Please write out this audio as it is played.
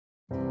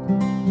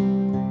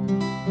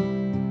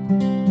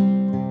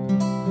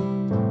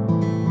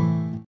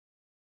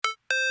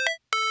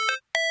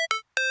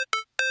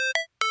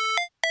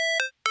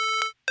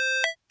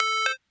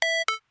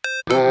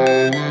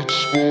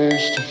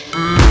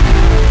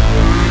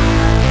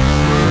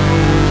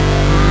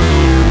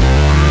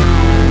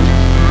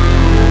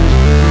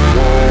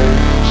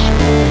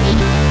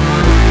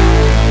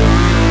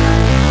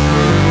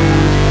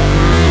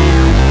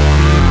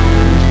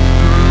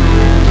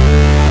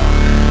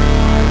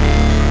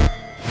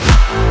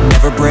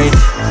Never break,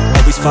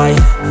 always fight,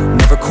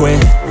 never quit,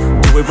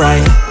 do it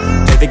right,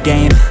 play the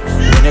game,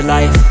 win it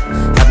life,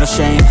 have no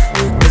shame,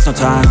 there's no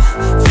time,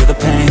 feel the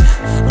pain,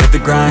 live the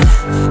grind,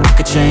 I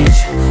could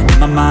change, in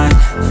my mind,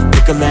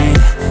 pick a lane,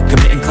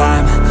 commit and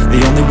climb, the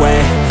only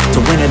way to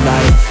win it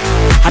life.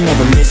 I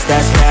never miss,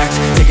 that's fact,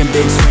 taking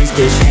big swings,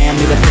 bitch, hand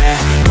me the bat,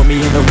 put me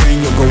in the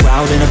ring, you'll go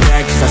out in a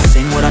bag, cause I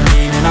sing what I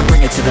mean and I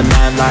bring it to the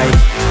mad light.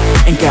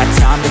 Ain't got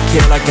time to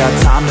kill, I got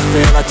time to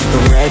feel, I took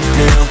the red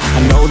pill, I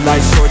know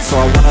life's short so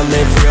I wanna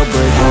live real,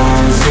 but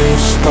how's it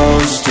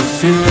supposed to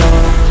feel?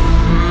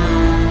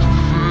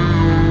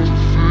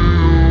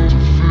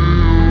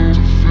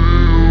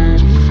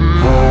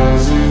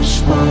 How's it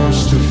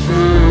supposed to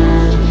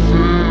feel?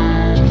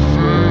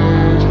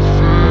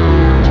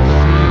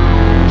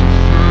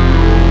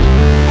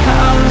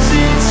 How's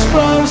it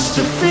supposed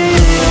to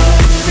feel?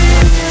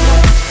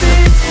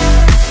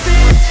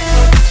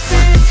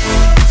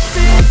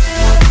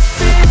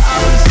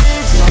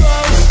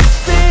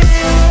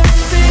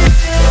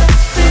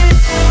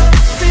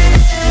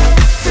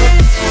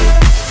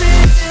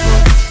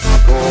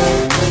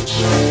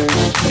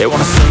 They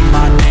wanna say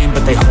my name,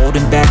 but they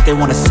holding back. They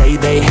wanna say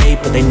they hate,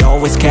 but they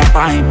know it's cap.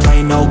 I ain't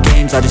play no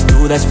games, I just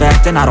do, that's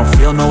fact. And I don't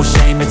feel no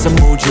shame, it's a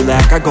mood you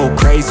lack. I go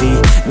crazy,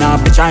 nah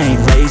bitch I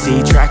ain't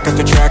lazy. Track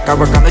after track, I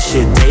work on the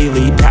shit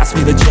daily. Pass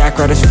me the jack,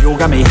 right as fuel,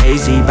 got me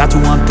hazy. About to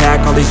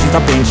unpack all these shit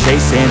I've been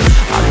chasing.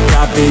 I've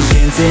got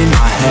visions in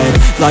my head,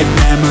 like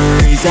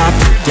memories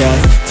after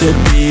death. To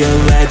be a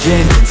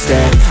legend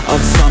instead of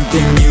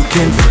something you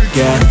can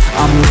forget.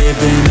 I'm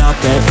living up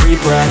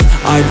every breath,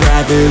 I'd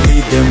rather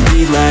lead than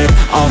be led.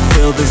 I'll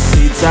fill the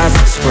seats as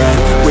I spread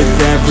with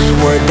every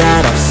word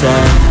that I've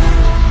said.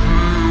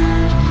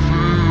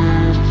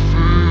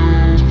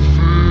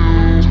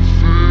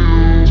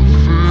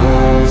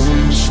 How's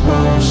it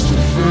supposed to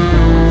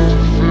feel?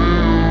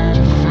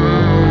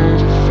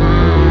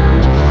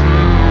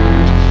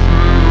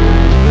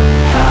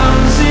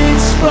 How's it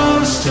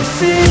supposed to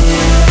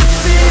feel?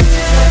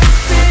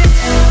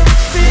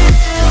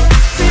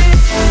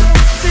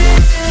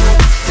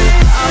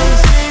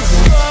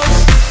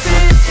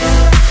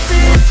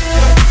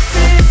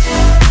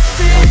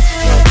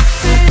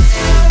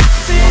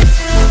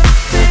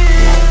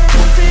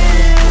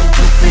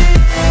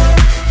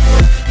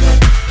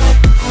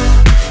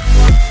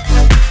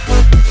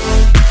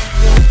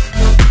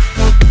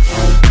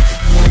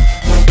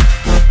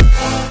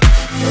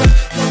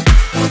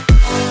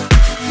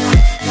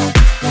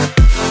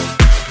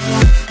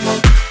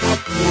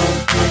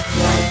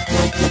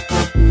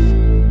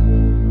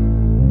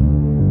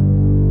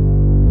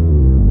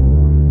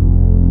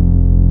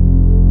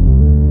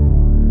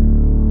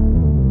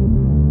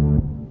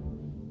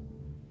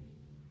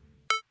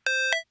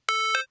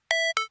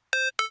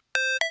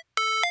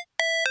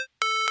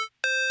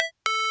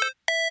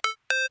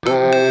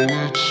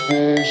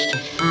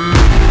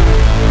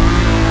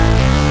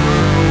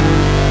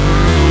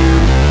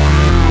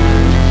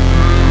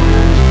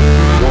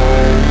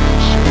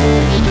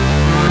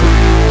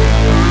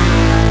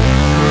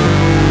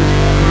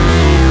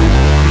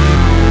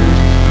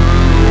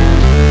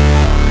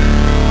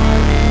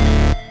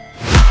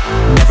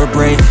 Never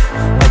break,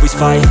 always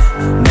fight,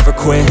 never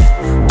quit,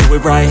 do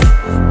it right,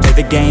 play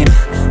the game,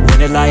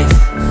 win it life,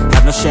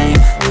 have no shame,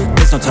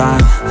 there's no time,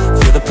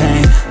 feel the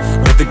pain,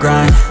 live the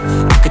grind,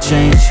 I could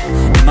change,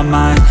 in my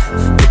mind,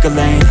 pick a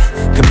lane,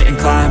 commit and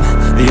climb,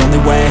 the only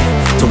way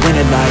to win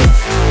it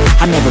life.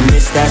 I never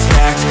miss, that's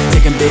fact,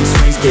 taking big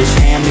swings, bitch,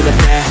 hand me the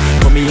bat,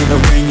 put me in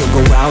the ring, you'll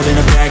go out in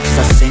a bag, cause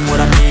I sing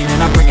what I mean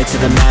and I bring it to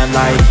the mad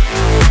light.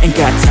 Ain't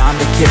got time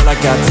to kill, I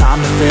got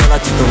time to feel, I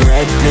took the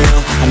red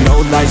pill, I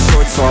know life's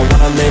short so I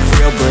wanna live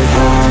real, but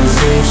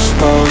how's it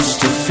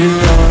supposed to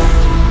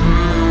feel?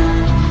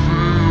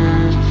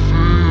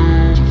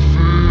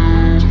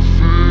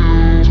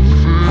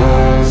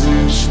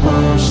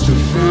 Supposed to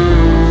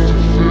feel?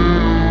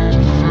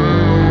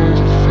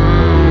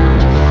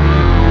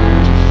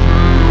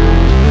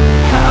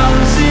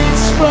 How's it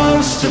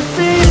supposed to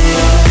feel?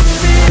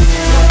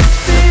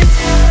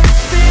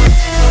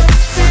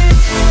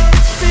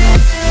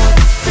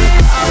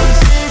 How's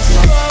it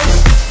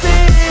supposed to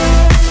feel?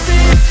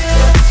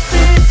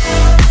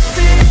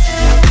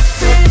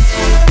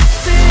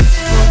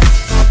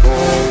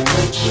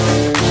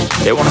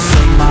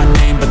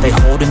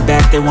 holding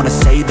back, they wanna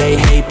say they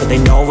hate, but they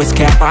know it's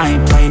cap. I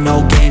ain't playing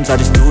no games, I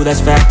just do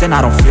that's fact. And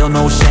I don't feel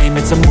no shame,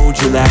 it's a mood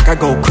you lack. I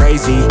go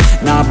crazy,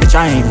 nah bitch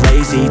I ain't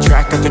lazy.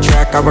 Track after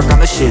track, I work on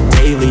this shit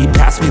daily.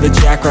 Pass me the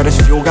jack, right as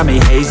fuel, got me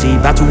hazy.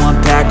 About to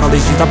unpack all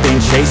these dreams I've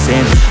been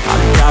chasing.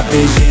 I've got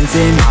visions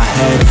in my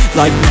head,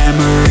 like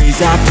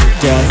memories after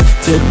death.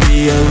 To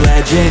be a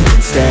legend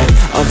instead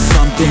of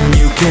something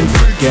you can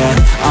forget.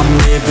 I'm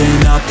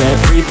living up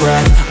every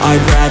breath,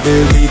 I'd rather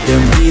lead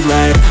than be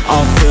led.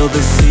 I'll fill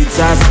the seats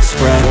as I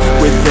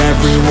spread with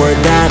every word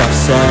that I've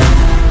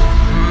said.